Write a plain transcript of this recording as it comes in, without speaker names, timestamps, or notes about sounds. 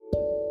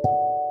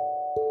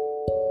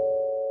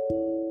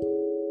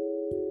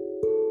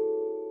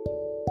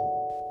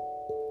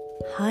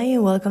Hi,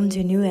 and welcome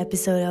to a new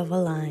episode of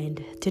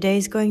Aligned. Today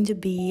is going to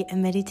be a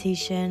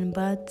meditation,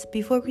 but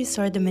before we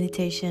start the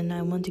meditation,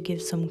 I want to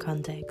give some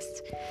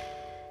context.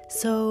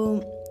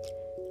 So,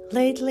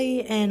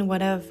 lately, and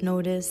what I've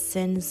noticed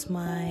since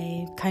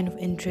my kind of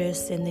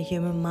interest in the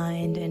human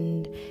mind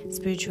and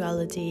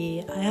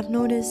spirituality, I have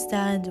noticed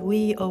that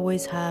we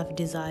always have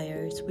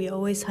desires. We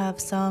always have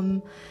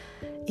some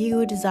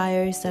ego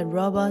desires that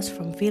rob us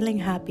from feeling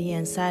happy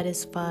and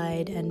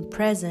satisfied and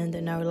present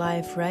in our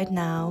life right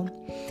now,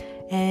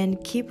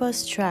 and keep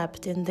us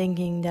trapped in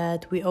thinking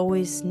that we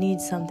always need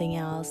something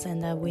else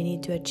and that we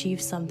need to achieve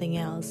something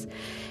else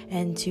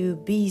and to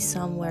be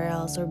somewhere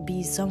else or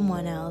be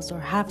someone else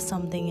or have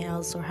something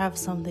else or have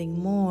something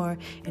more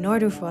in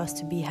order for us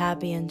to be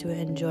happy and to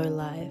enjoy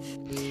life.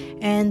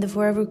 And the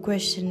forever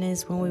question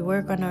is, when we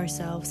work on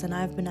ourselves, and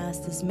I've been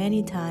asked this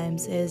many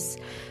times, is,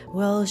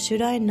 well,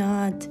 should I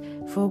not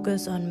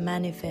focus on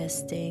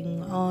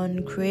manifesting,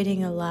 on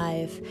creating a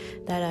life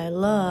that I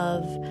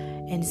love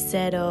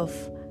instead of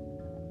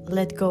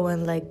let go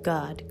and let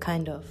God,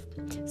 kind of?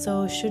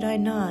 So should I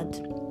not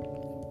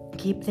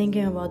keep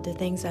thinking about the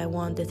things I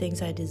want, the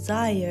things I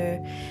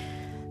desire,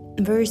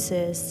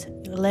 versus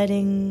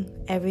letting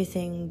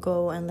everything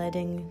go and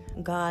letting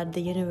God,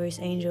 the universe,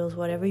 angels,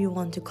 whatever you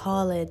want to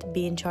call it,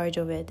 be in charge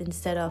of it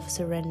instead of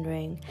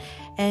surrendering?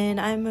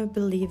 And I'm a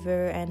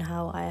believer, and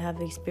how I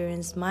have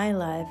experienced my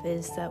life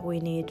is that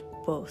we need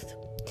both.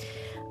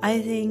 I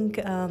think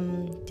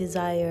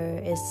desire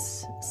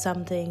is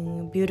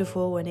something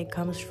beautiful when it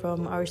comes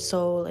from our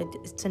soul.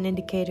 It's an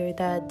indicator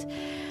that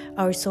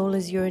our soul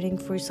is yearning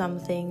for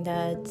something,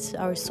 that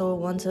our soul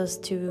wants us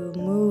to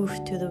move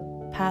to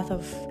the path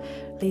of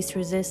least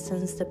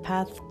resistance, the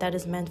path that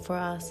is meant for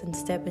us, and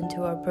step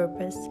into our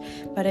purpose.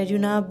 But I do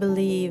not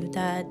believe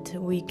that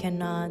we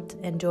cannot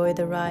enjoy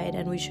the ride,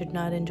 and we should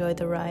not enjoy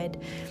the ride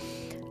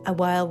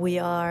while we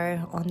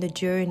are on the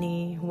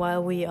journey,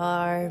 while we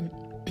are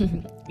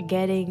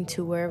getting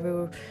to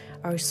wherever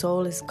our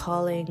soul is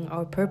calling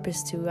our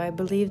purpose to. I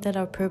believe that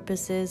our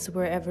purpose is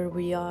wherever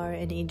we are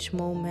in each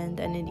moment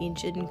and in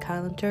each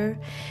encounter.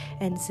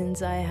 And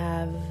since I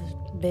have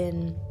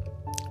been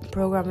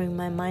programming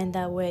my mind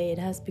that way, it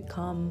has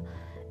become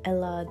a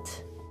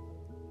lot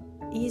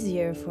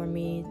easier for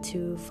me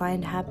to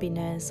find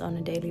happiness on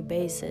a daily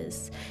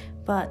basis.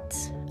 But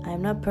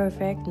I'm not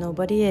perfect.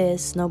 Nobody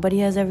is. Nobody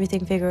has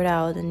everything figured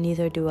out, and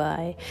neither do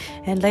I.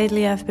 And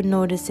lately I've been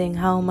noticing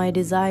how my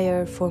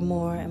desire for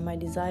more and my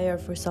desire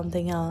for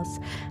something else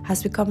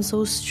has become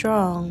so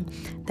strong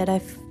that I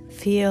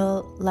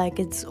feel like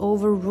it's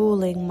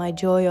overruling my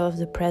joy of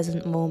the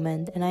present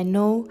moment. And I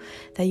know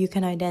that you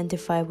can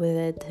identify with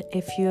it.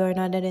 If you are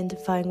not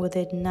identifying with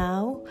it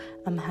now,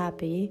 I'm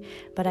happy,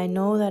 but I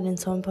know that in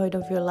some point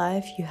of your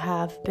life you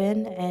have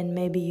been, and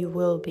maybe you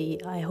will be.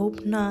 I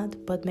hope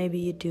not, but maybe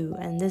you do.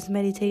 And this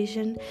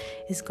meditation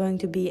is going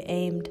to be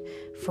aimed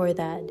for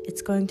that.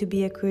 It's going to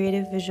be a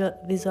creative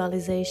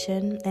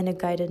visualization and a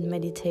guided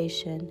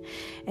meditation.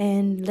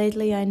 And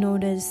lately I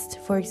noticed,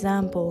 for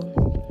example,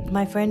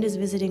 my friend is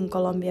visiting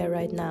Colombia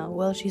right now.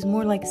 Well, she's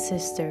more like a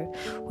sister.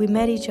 We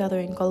met each other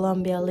in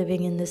Colombia,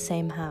 living in the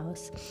same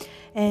house.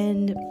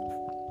 And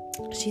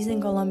she's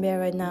in Colombia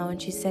right now,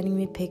 and she's sending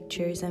me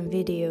pictures and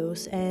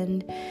videos,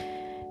 and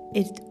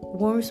it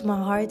warms my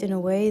heart in a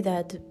way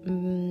that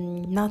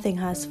nothing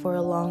has for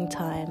a long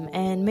time.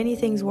 And many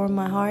things warm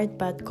my heart,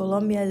 but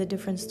Colombia is a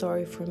different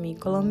story for me.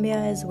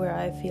 Colombia is where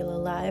I feel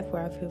alive,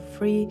 where I feel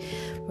free,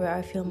 where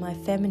I feel my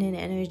feminine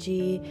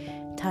energy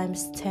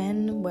times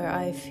 10, where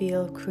I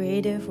feel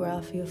creative, where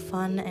I feel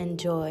fun and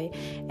joy.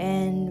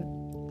 And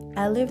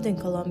I lived in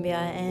Colombia,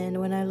 and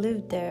when I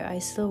lived there, I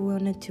still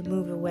wanted to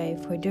move away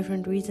for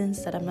different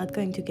reasons that I'm not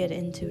going to get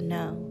into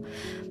now.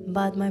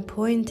 But my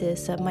point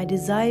is that my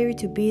desire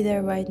to be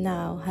there right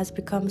now has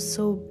become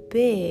so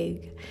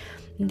big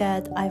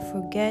that I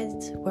forget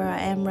where I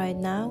am right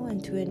now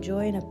and to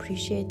enjoy and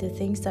appreciate the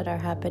things that are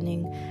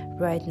happening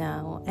right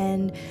now.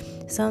 And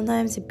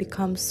sometimes it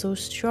becomes so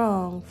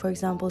strong, for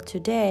example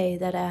today,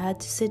 that I had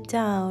to sit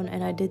down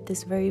and I did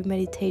this very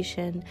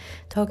meditation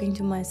talking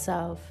to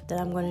myself that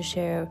I'm going to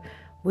share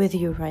with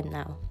you right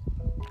now.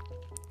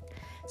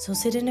 So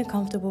sit in a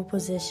comfortable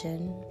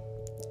position.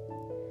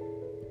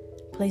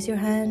 Place your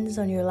hands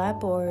on your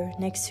lap or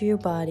next to your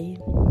body,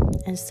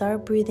 and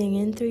start breathing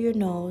in through your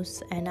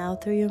nose and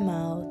out through your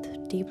mouth,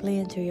 deeply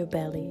into your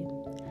belly.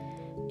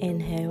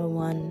 Inhale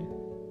 1,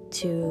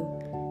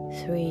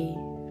 2, 3,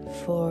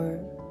 4,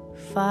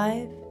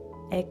 5.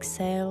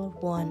 Exhale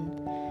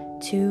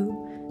 1,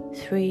 2,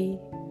 3,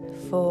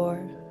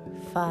 4,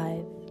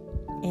 5.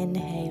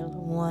 Inhale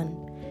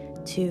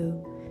 1,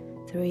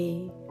 2,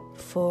 3,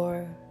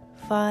 4,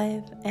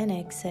 5. And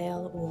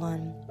exhale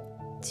 1,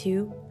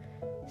 2,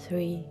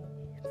 3,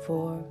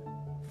 4,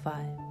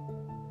 5.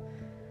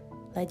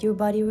 Let your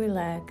body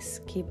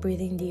relax. Keep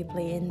breathing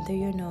deeply in through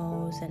your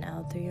nose and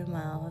out through your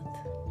mouth.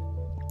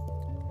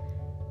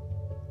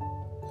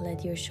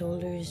 Let your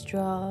shoulders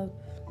drop.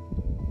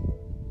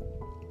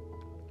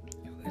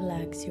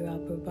 Relax your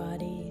upper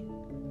body,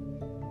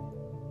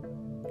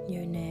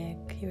 your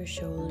neck, your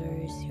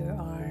shoulders, your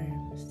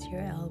arms,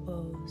 your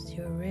elbows,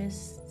 your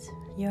wrists,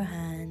 your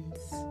hands,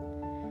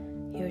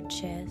 your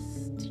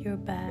chest, your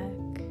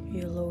back,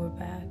 your lower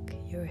back,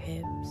 your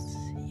hips,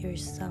 your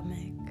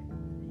stomach,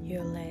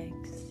 your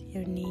legs,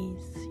 your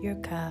knees, your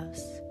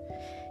calves,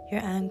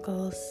 your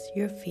ankles,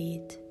 your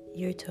feet,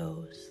 your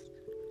toes.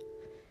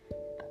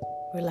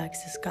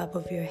 Relax the scalp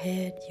of your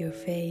head, your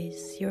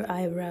face, your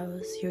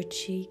eyebrows, your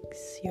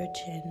cheeks, your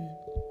chin.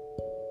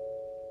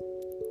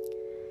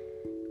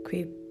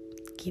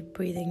 Keep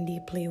breathing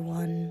deeply.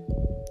 1,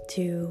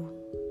 2,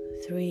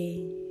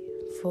 3,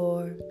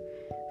 4,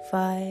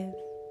 5.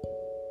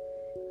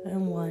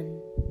 And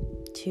 1,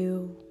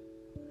 2,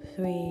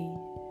 3,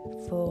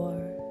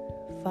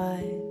 4,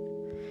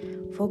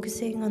 5.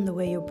 Focusing on the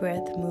way your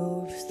breath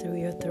moves through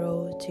your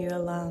throat to your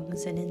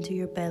lungs and into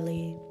your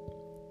belly.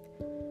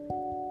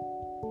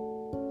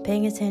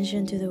 Paying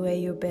attention to the way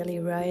your belly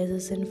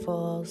rises and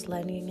falls,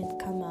 letting it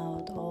come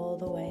out all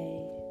the way.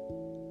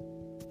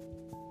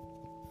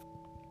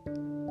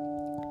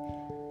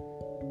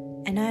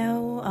 And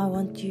now I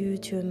want you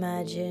to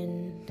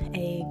imagine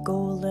a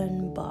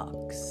golden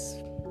box.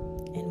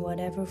 In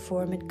whatever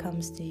form it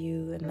comes to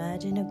you,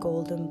 imagine a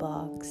golden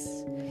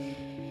box.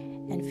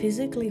 And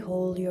physically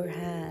hold your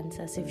hands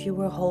as if you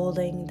were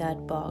holding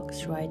that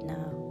box right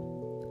now.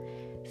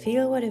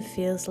 Feel what it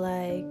feels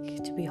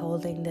like to be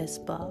holding this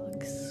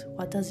box.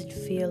 What does it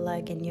feel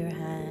like in your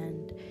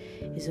hand?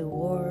 Is it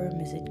warm?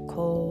 Is it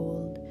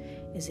cold?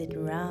 Is it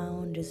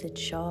round? Is it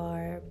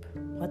sharp?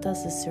 What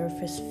does the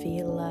surface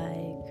feel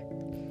like?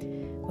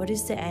 What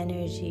is the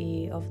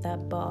energy of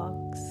that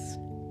box?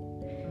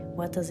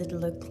 What does it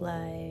look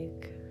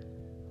like?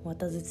 What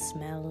does it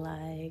smell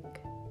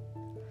like?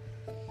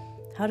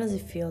 How does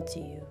it feel to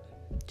you?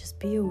 Just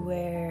be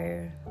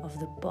aware of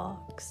the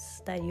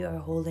box that you are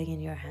holding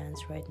in your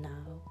hands right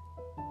now.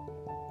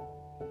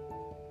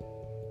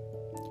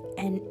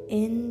 And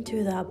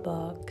into that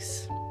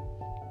box,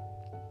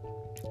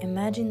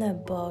 imagine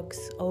that box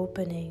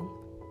opening.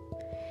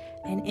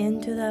 And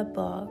into that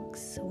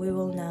box, we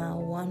will now,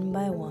 one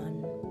by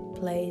one,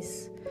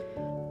 place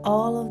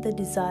all of the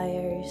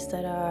desires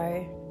that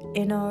are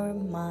in our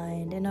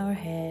mind, in our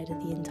head,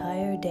 the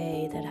entire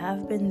day, that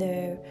have been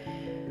there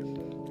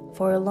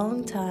for a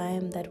long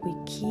time, that we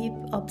keep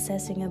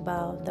obsessing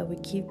about, that we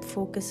keep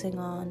focusing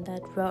on,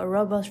 that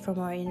rob us from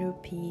our inner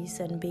peace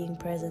and being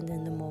present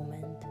in the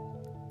moment.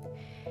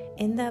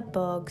 In that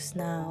box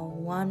now,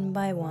 one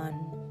by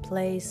one,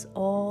 place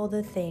all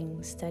the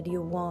things that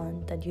you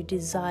want, that you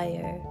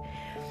desire,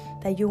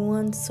 that you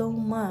want so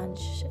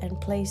much,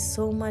 and place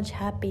so much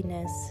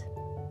happiness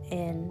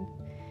in.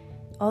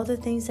 All the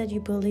things that you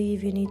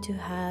believe you need to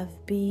have,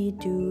 be,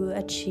 do,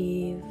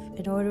 achieve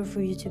in order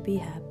for you to be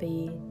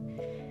happy,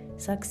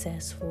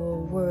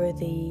 successful,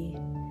 worthy,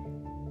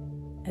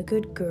 a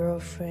good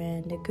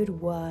girlfriend, a good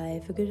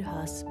wife, a good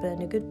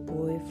husband, a good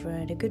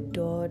boyfriend, a good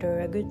daughter,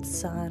 a good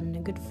son,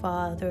 a good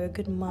father, a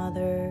good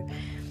mother,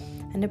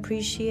 an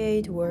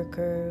appreciated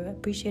worker,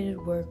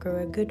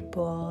 a good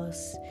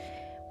boss.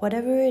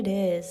 Whatever it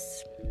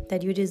is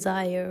that you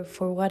desire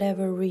for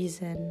whatever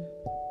reason,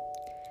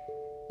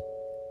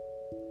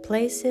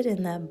 place it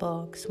in that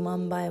box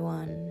one by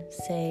one.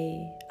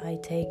 Say, I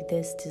take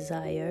this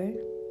desire.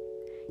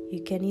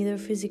 You can either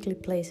physically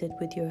place it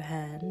with your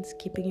hands,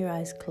 keeping your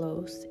eyes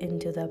closed,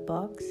 into that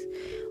box,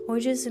 or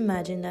just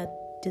imagine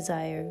that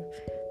desire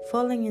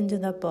falling into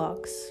that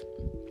box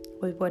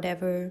with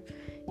whatever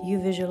you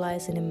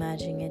visualize and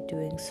imagine it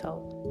doing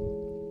so.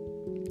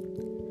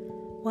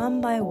 One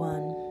by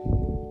one,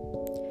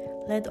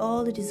 let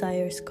all the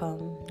desires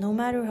come, no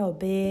matter how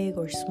big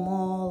or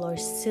small or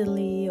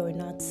silly or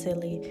not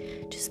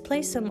silly. Just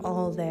place them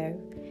all there.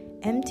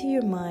 Empty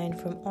your mind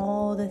from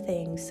all the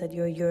things that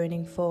you're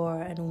yearning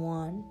for and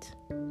want.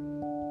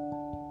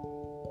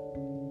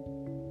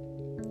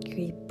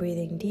 Keep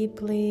breathing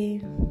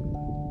deeply.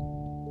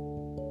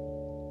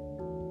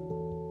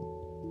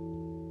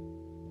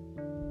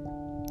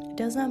 It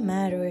does not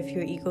matter if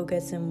your ego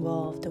gets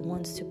involved and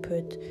wants to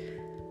put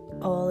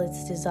all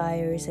its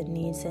desires and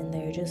needs in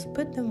there. Just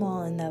put them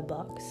all in that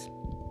box.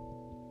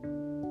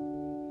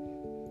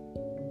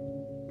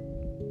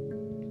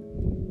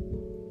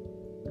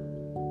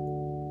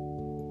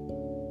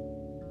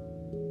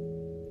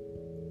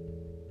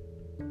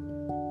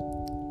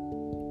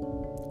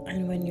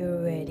 And when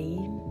you're ready,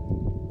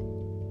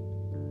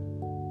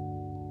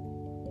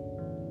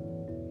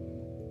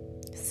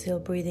 still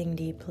breathing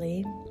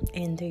deeply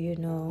into your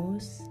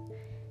nose,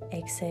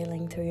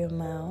 exhaling through your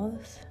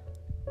mouth.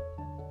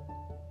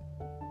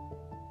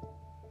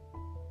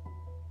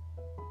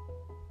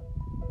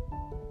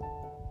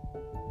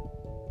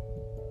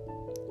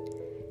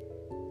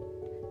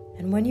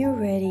 And when you're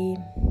ready,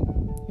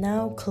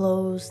 now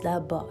close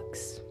that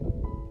box.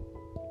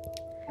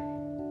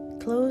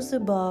 Close the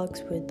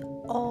box with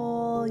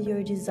all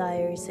your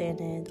desires in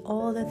it,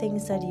 all the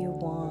things that you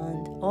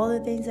want, all the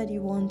things that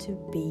you want to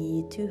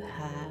be, to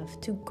have,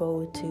 to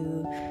go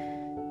to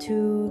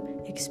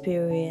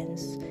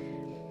experience.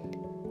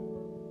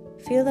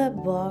 Feel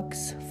that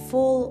box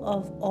full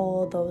of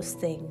all those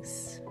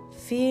things.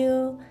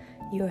 Feel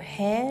your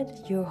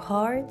head, your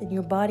heart, and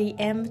your body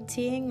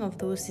emptying of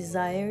those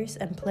desires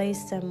and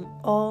place them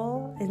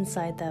all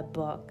inside that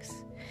box.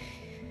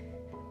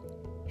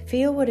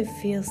 Feel what it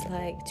feels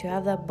like to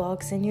have that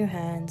box in your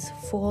hands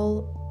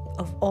full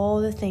of all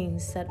the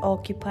things that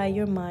occupy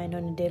your mind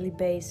on a daily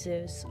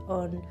basis,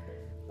 on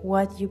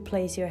what you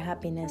place your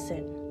happiness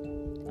in,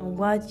 on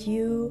what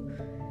you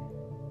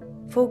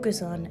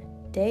focus on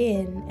day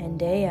in and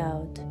day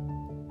out,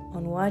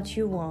 on what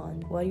you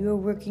want, what you are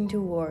working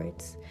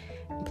towards,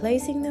 and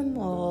placing them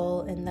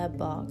all in that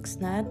box,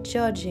 not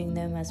judging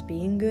them as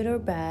being good or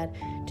bad,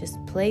 just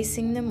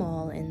placing them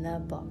all in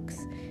that box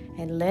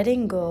and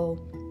letting go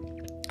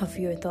of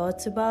your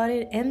thoughts about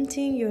it,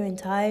 emptying your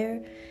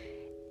entire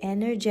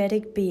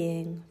energetic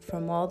being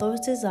from all those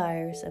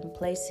desires and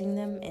placing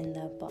them in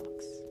that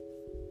box.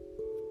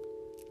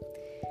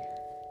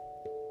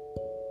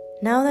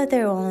 Now that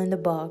they're all in the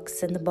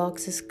box and the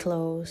box is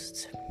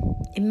closed,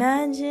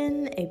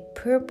 imagine a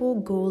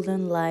purple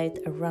golden light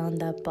around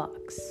that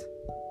box.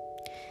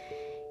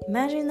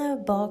 Imagine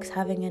that box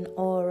having an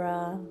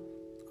aura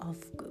of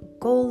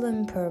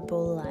golden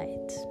purple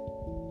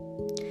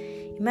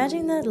light.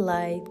 Imagine that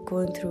light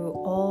going through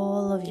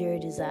all of your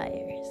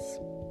desires.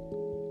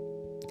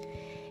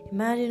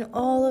 Imagine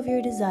all of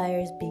your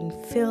desires being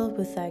filled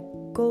with that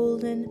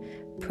golden,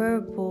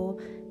 purple,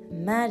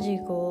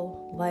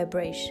 magical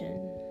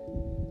vibration.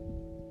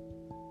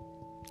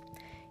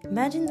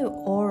 Imagine the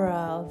aura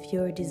of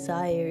your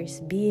desires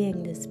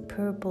being this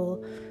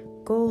purple,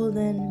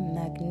 golden,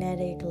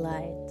 magnetic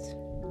light.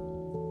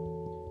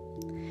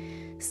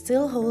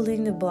 Still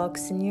holding the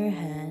box in your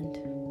hand,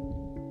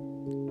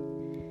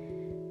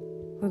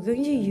 we're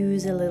going to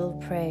use a little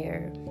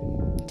prayer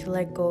to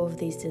let go of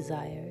these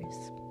desires.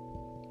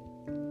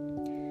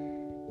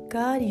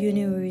 God,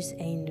 universe,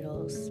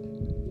 angels,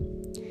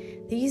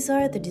 these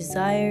are the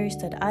desires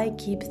that I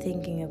keep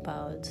thinking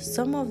about.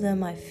 Some of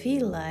them I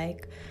feel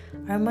like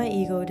are my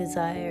ego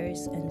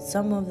desires, and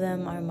some of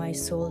them are my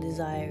soul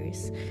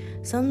desires.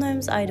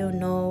 Sometimes I don't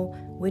know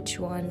which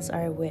ones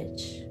are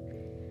which.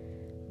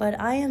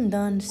 But I am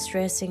done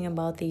stressing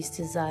about these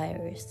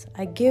desires.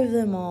 I give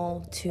them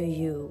all to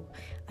you.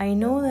 I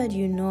know that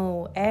you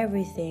know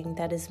everything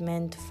that is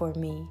meant for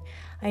me.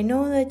 I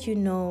know that you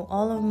know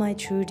all of my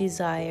true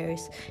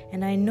desires,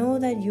 and I know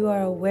that you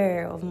are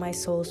aware of my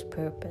soul's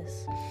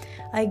purpose.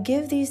 I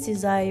give these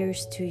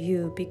desires to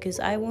you because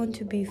I want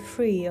to be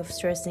free of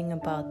stressing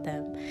about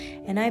them,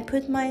 and I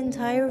put my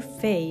entire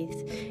faith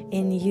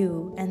in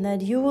you and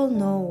that you will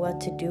know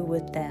what to do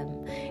with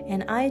them.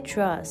 And I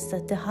trust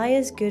that the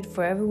highest good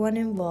for everyone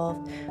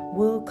involved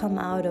will come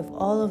out of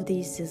all of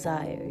these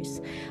desires.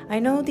 I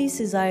know these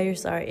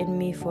desires are in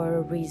me for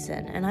a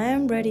reason, and I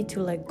am ready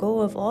to let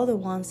go of all the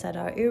ones that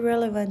are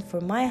irrelevant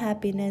for my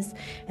happiness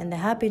and the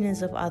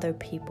happiness of other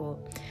people.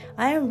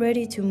 I am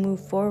ready to move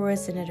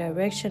forwards in the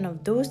direction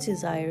of those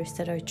desires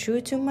that are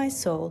true to my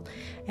soul,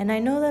 and I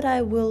know that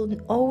I will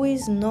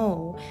always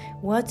know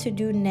what to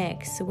do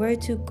next, where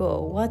to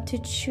go, what to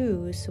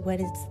choose when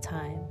it's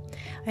time.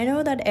 I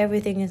know that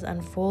everything is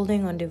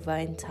unfolding on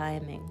divine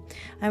timing.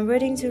 I'm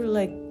ready to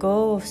let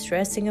go of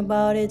stressing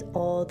about it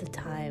all the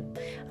time.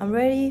 I'm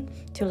ready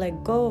to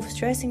let go of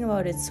stressing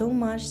about it so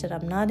much that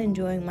I'm not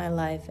enjoying my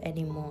life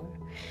anymore.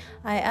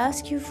 I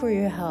ask you for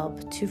your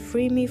help to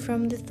free me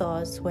from the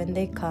thoughts when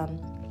they come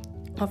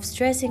of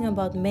stressing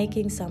about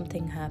making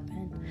something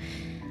happen.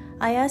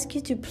 I ask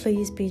you to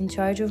please be in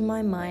charge of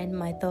my mind,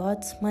 my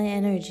thoughts, my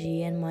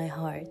energy, and my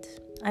heart.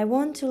 I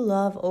want to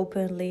love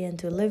openly and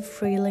to live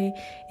freely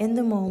in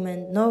the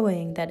moment,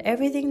 knowing that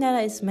everything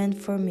that is meant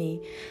for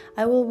me,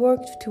 I will work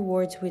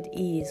towards with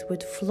ease,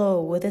 with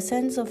flow, with a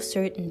sense of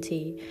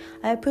certainty.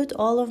 I put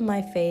all of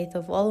my faith,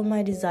 of all of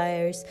my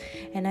desires,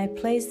 and I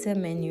place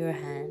them in your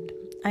hand.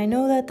 I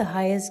know that the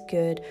highest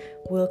good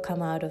will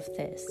come out of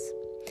this.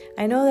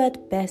 I know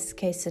that best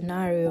case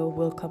scenario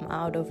will come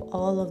out of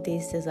all of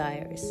these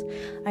desires.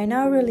 I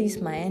now release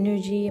my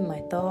energy, my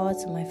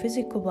thoughts, and my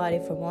physical body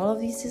from all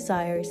of these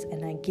desires,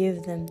 and I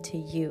give them to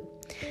you.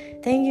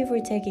 Thank you for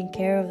taking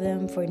care of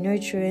them, for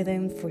nurturing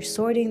them, for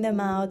sorting them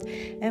out,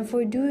 and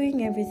for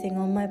doing everything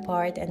on my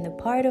part and the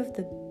part of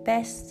the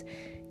best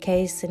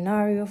case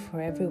scenario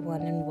for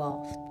everyone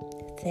involved.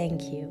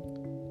 Thank you.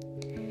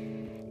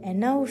 And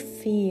now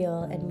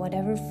feel in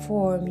whatever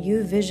form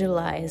you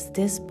visualize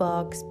this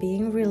box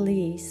being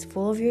released,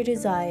 full of your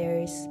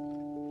desires,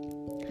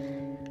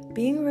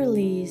 being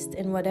released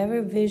in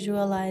whatever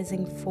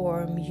visualizing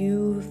form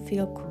you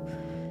feel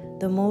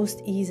the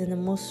most ease and the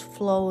most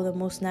flow, the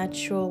most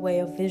natural way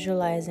of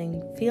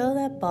visualizing. Feel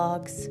that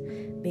box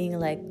being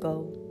let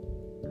go.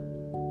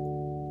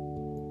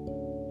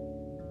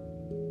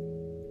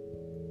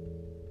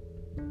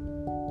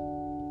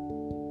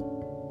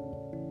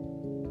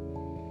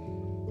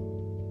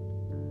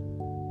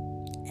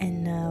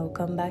 And now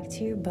come back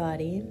to your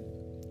body.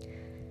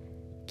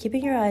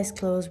 Keeping your eyes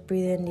closed,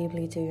 breathe in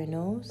deeply to your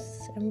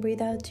nose and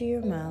breathe out to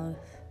your mouth.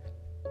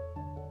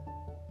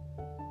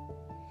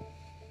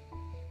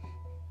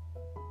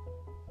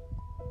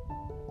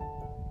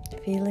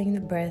 Feeling the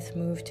breath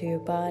move to your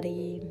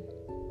body.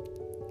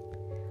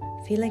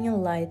 Feeling a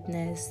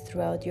lightness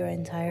throughout your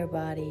entire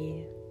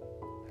body.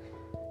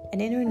 An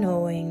inner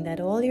knowing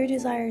that all your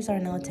desires are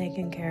now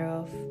taken care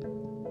of.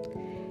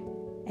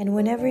 And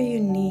whenever you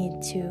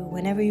need to,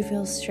 whenever you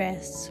feel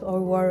stressed or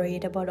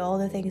worried about all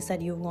the things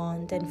that you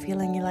want and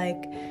feeling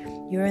like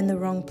you're in the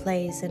wrong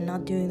place and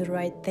not doing the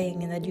right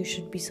thing and that you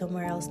should be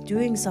somewhere else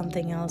doing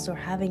something else or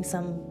having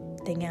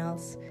something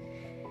else,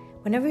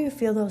 whenever you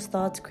feel those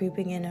thoughts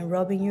creeping in and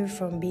robbing you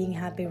from being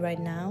happy right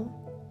now,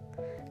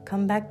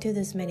 come back to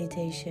this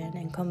meditation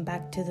and come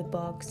back to the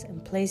box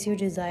and place your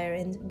desire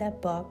in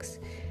that box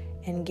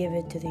and give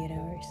it to the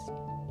universe.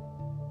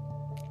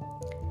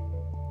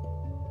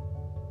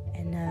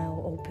 And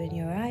now open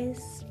your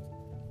eyes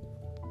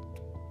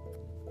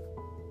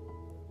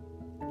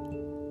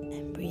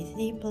and breathe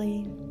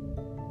deeply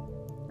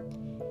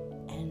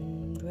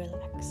and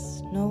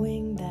relax,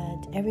 knowing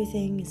that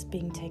everything is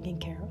being taken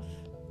care of.